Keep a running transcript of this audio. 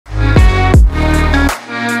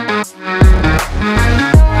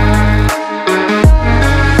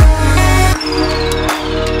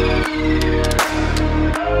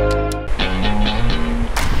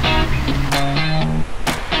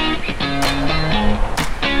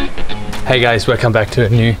Hey guys, welcome back to a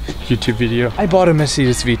new YouTube video. I bought a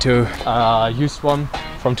Mercedes Vito, used one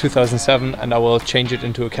from 2007, and I will change it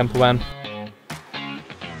into a campervan.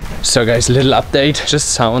 So guys, little update.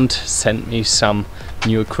 Just Sound sent me some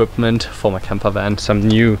new equipment for my campervan, some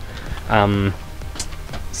new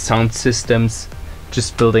sound systems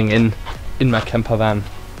just building in my campervan.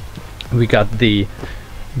 We got the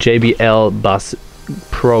JBL Bass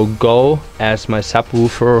Pro Go as my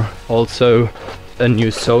subwoofer, also a new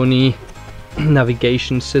Sony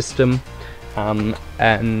navigation system,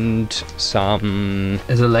 and some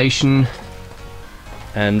isolation,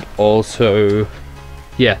 and also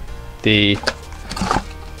the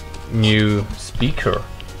new speaker,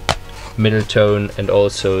 middle tone, and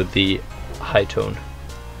also the high tone.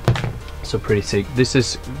 So pretty sick. This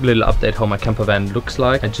is a little update how my campervan looks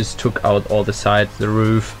like. I just took out all the sides, the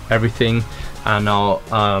roof, everything, and now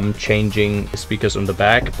I'm changing the speakers on the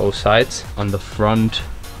back, both sides. On the front,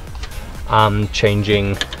 I'm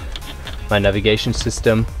changing my navigation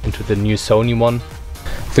system into the new Sony one.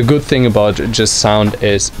 The good thing about Just Sound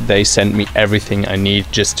is they sent me everything I need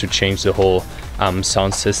just to change the whole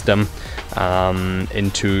sound system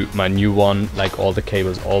into my new one, like all the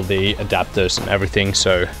cables, all the adapters and everything.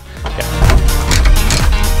 So yeah.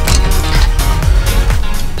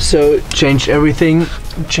 So changed everything,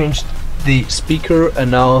 changed the speaker, and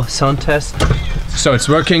now sound test. So it's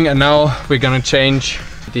working, and now we're gonna change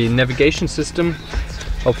the navigation system.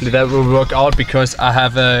 Hopefully that will work out, because I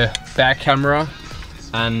have a back camera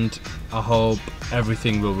and I hope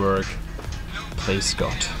everything will work. Please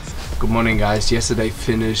God. Good morning guys. Yesterday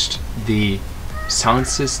finished the sound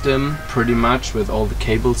system pretty much with all the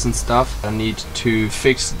cables and stuff. I need to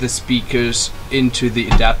fix the speakers into the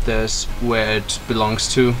adapters where it belongs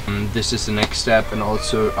to. This is the next step, and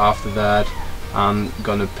also after that I'm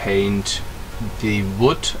gonna paint the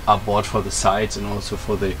wood I bought for the sides and also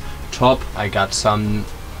for the top. I got some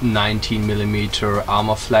 19mm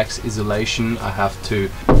Armaflex insulation I have to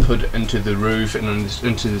put into the roof and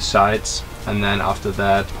into the sides, and then after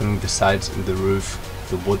that putting the sides and the roof,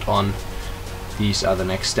 the wood on. These are the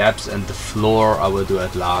next steps, and the floor I will do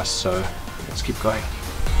at last, so let's keep going.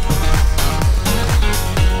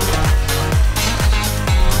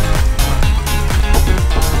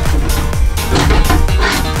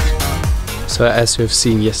 So as you've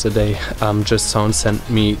seen yesterday, Just Sound sent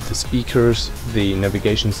me the speakers, the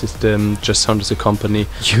navigation system. Just Sound is a company.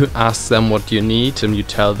 You ask them what you need and you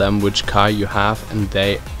tell them which car you have, and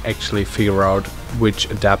they actually figure out which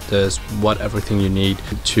adapters, what everything you need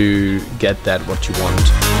to get that what you want.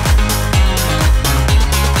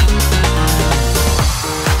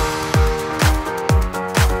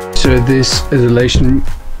 So this isolation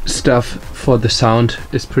stuff for the sound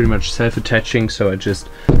is pretty much self-attaching, so I just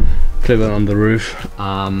clip it on the roof.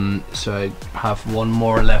 So I have one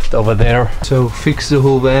more left over there. So fix the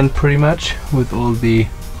whole van pretty much with all the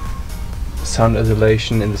sound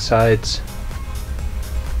isolation in the sides.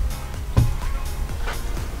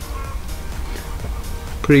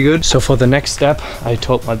 Pretty good. So for the next step, I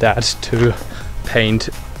told my dad to paint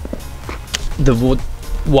the wood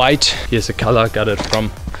white. Here's a color, got it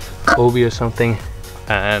from Obi or something.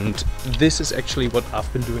 And this is actually what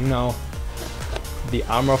I've been doing now. The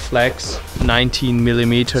Armaflex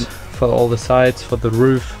 19mm for all the sides, for the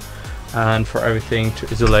roof, and for everything to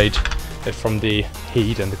isolate it from the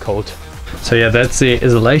heat and the cold. So yeah, that's the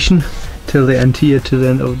isolation till the end here, to the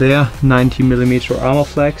end over there. 90mm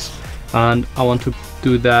Armaflex, and I want to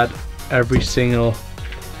do that every single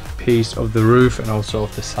piece of the roof and also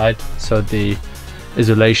of the side. So the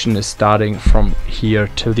isolation is starting from here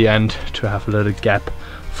till the end to have a little gap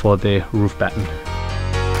for the roof batten.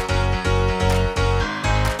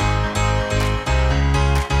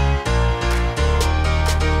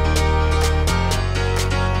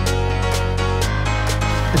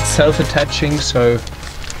 It's self-attaching, so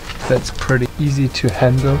that's pretty easy to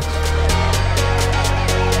handle.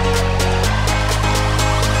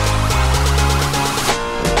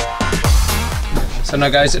 So now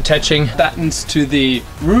guys, attaching battens to the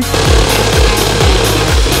roof.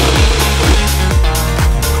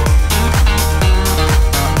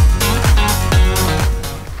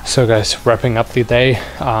 So guys, wrapping up the day,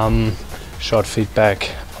 short feedback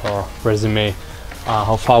or resume,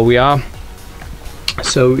 how far we are.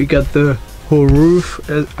 So we got the whole roof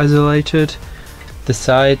isolated, the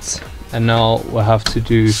sides, and now we'll have to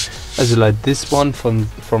do isolate this one from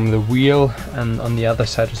the wheel and on the other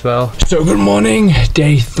side as well. So good morning,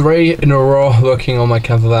 day 3 in a row working on my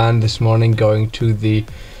campervan. This morning going to the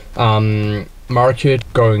market,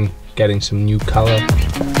 getting some new color.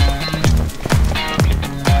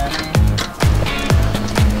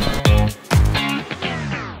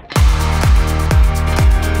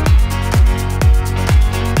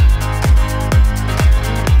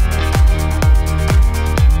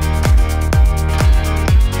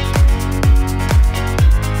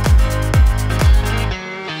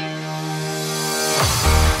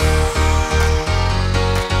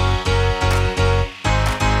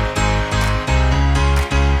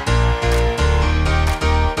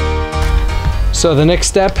 So the next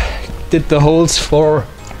step, did the holes for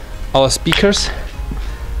our speakers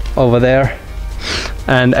over there,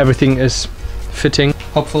 and everything is fitting.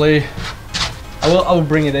 Hopefully, I will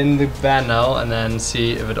bring it in the van now and then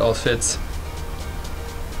see if it all fits.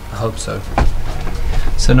 I hope so.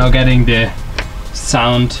 So now getting the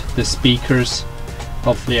sound, the speakers,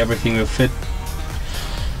 hopefully everything will fit,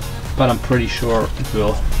 but I'm pretty sure it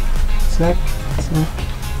will. Snack.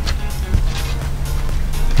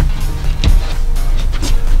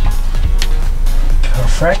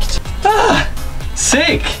 Perfect. Ah,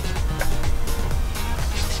 sick!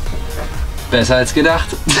 Besser als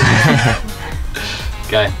gedacht.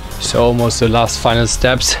 Geil. So almost the last final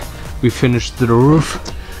steps. We finished the roof.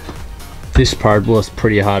 This part was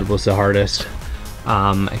pretty hard, was the hardest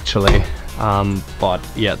actually. But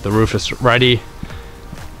yeah, the roof is ready.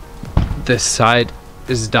 This side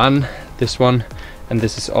is done, this one, and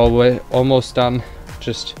this is almost done.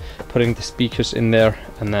 Just putting the speakers in there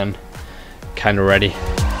and then kind of ready.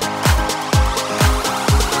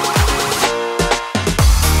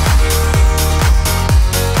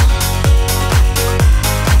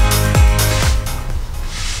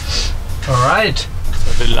 Alright,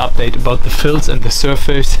 so a little update about the fills and the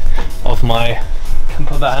surface of my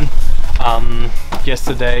camper van.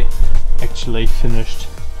 Yesterday actually finished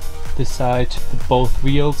this side, both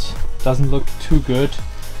wheels. Doesn't look too good,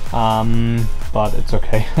 but it's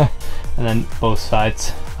okay. And then both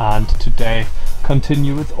sides, and today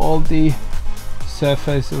continue with all the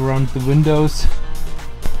surface around the windows.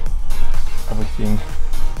 Everything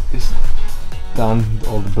is done,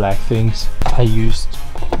 all the black things. I used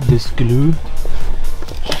this glue,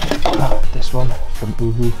 this one from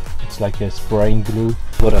Uhu. It's like a spraying glue.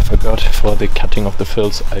 What I forgot, for the cutting of the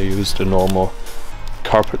fills I used a normal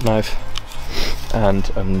carpet knife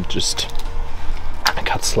and just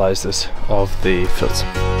cut slices of the fills.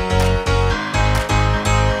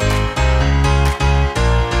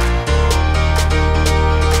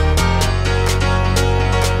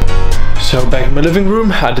 So back in my living room,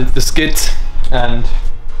 I did the skids, and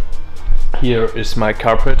here is my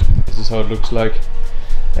carpet. This is how it looks like.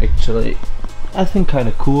 Actually, I think kind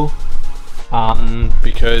of cool,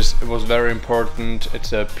 because it was very important.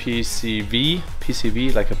 It's a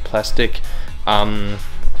PCV, like a plastic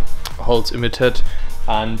holds emitted,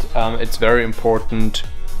 and it's very important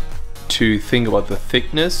to think about the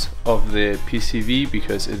thickness of the PCV,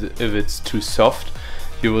 because if it's too soft,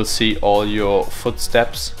 you will see all your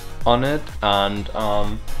footsteps on it. And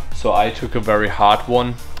so I took a very hard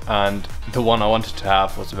one, and the one I wanted to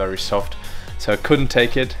have was very soft, so I couldn't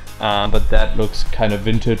take it. But that looks kind of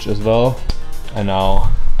vintage as well, and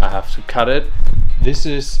now I have to cut it. This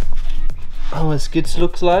is how my skids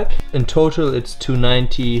looks like. In total it's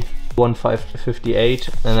 290, 1558,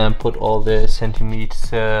 and then put all the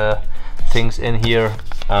centimeters things in here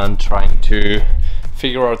and trying to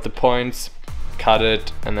figure out the points, cut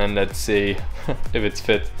it, and then let's see if it's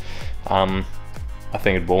fit. I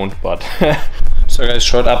think it won't, but so guys,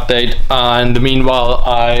 short update. In the meanwhile,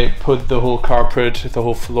 I put the whole carpet, the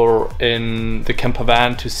whole floor in the camper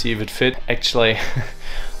van to see if it fit. Actually,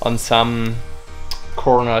 on some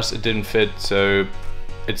corners it didn't fit, so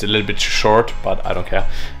it's a little bit too short, but I don't care.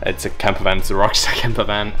 It's a camper van, it's a Rockstar camper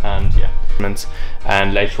van, and yeah.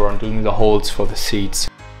 And later on doing the holes for the seats.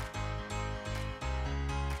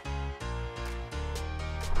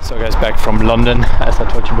 So guys, back from London. As I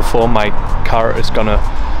told you before, my car is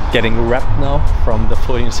getting wrapped now from the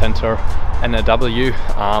Floating Center NRW.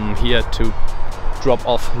 I'm here to drop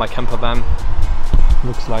off my camper van.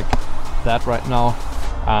 Looks like that right now,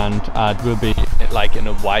 and it will be like in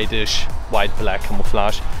a white black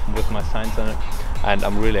camouflage with my signs on it, and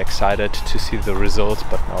I'm really excited to see the results.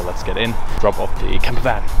 But now let's get in, drop off the camper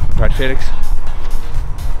van. Right, Felix?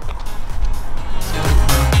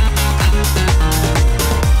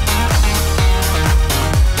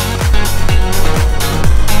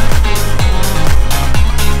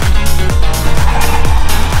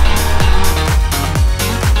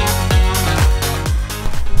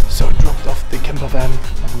 Van.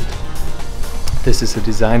 This is a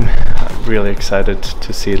design. I'm really excited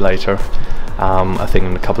to see it later. I think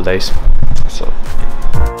in a couple days. So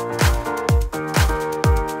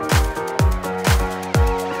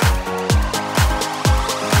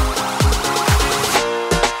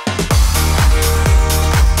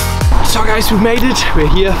guys, we made it. We're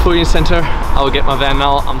here, Floating Center. I'll get my van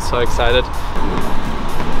now. I'm so excited.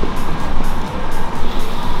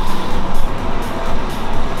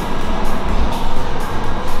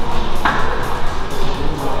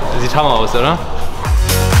 Sieht Hammer aus, oder?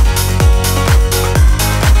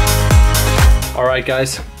 Alright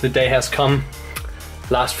guys, the day has come.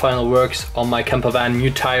 last final works on my camper van,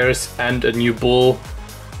 new tires and a new bull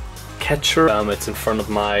catcher. It's in front of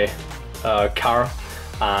my car,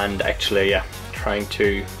 and actually, yeah, trying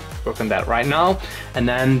to work on that right now. And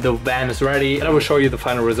then the van is ready, and I will show you the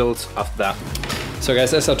final results after that. So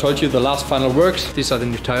guys, as I told you, the last final works. These are the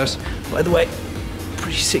new tires. By the way,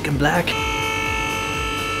 pretty sick and black.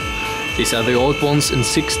 These are the old ones in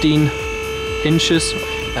 16 inches,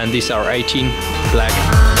 and these are 18 black.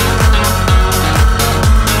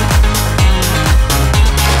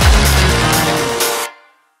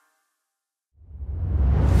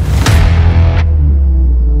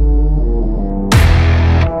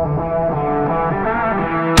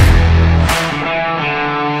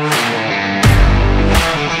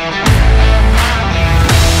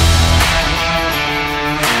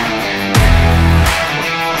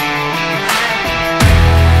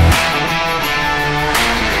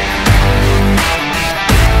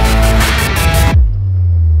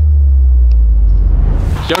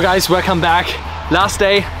 Yo guys, welcome back. Last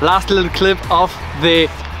day, last little clip of the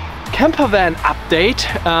camper van update.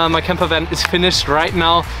 My camper van is finished right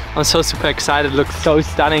now. I'm so super excited, looks so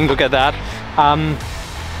stunning, look at that.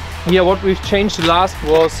 Yeah, what we've changed the last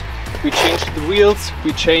was we changed the wheels,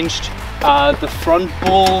 we changed the front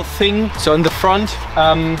bull thing. So in the front,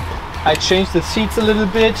 I changed the seats a little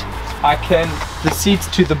bit. The seats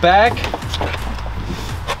to the back,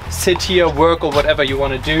 sit here, work or whatever you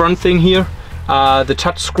want to do. Front thing here. The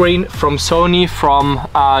touch screen from Sony, from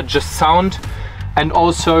Just Sound, and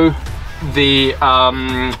also the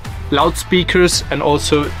loudspeakers and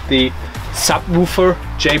also the subwoofer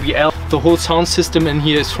JBL. The whole sound system in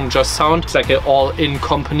here is from Just Sound. It's like an all-in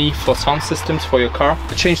company for sound systems for your car.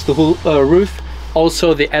 I changed the whole roof,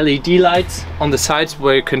 also the LED lights on the sides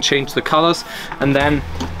where you can change the colors, and then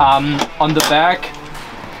on the back,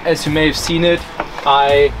 as you may have seen it,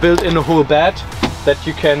 I built in a whole bed that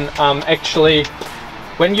you can actually,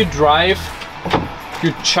 when you drive,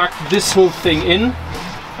 you chuck this whole thing in,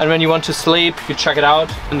 and when you want to sleep, you chuck it out.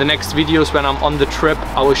 In the next videos when I'm on the trip,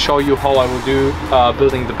 I will show you how I will do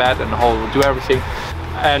building the bed and how I will do everything.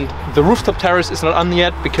 And the rooftop terrace is not on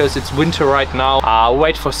yet because it's winter right now. I'll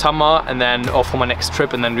wait for summer and then, or for my next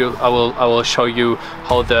trip, and then I will show you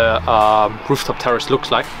how the rooftop terrace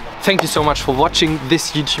looks like. Thank you so much for watching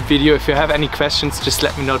this YouTube video. If you have any questions, just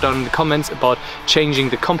let me know down in the comments about changing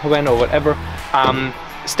the camper van or whatever.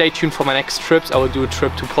 Stay tuned for my next trips. I will do a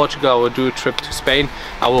trip to Portugal, I will do a trip to Spain.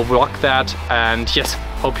 I will vlog that, and yes,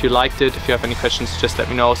 hope you liked it. If you have any questions, just let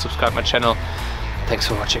me know. Subscribe my channel. Thanks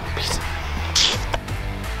for watching. Peace.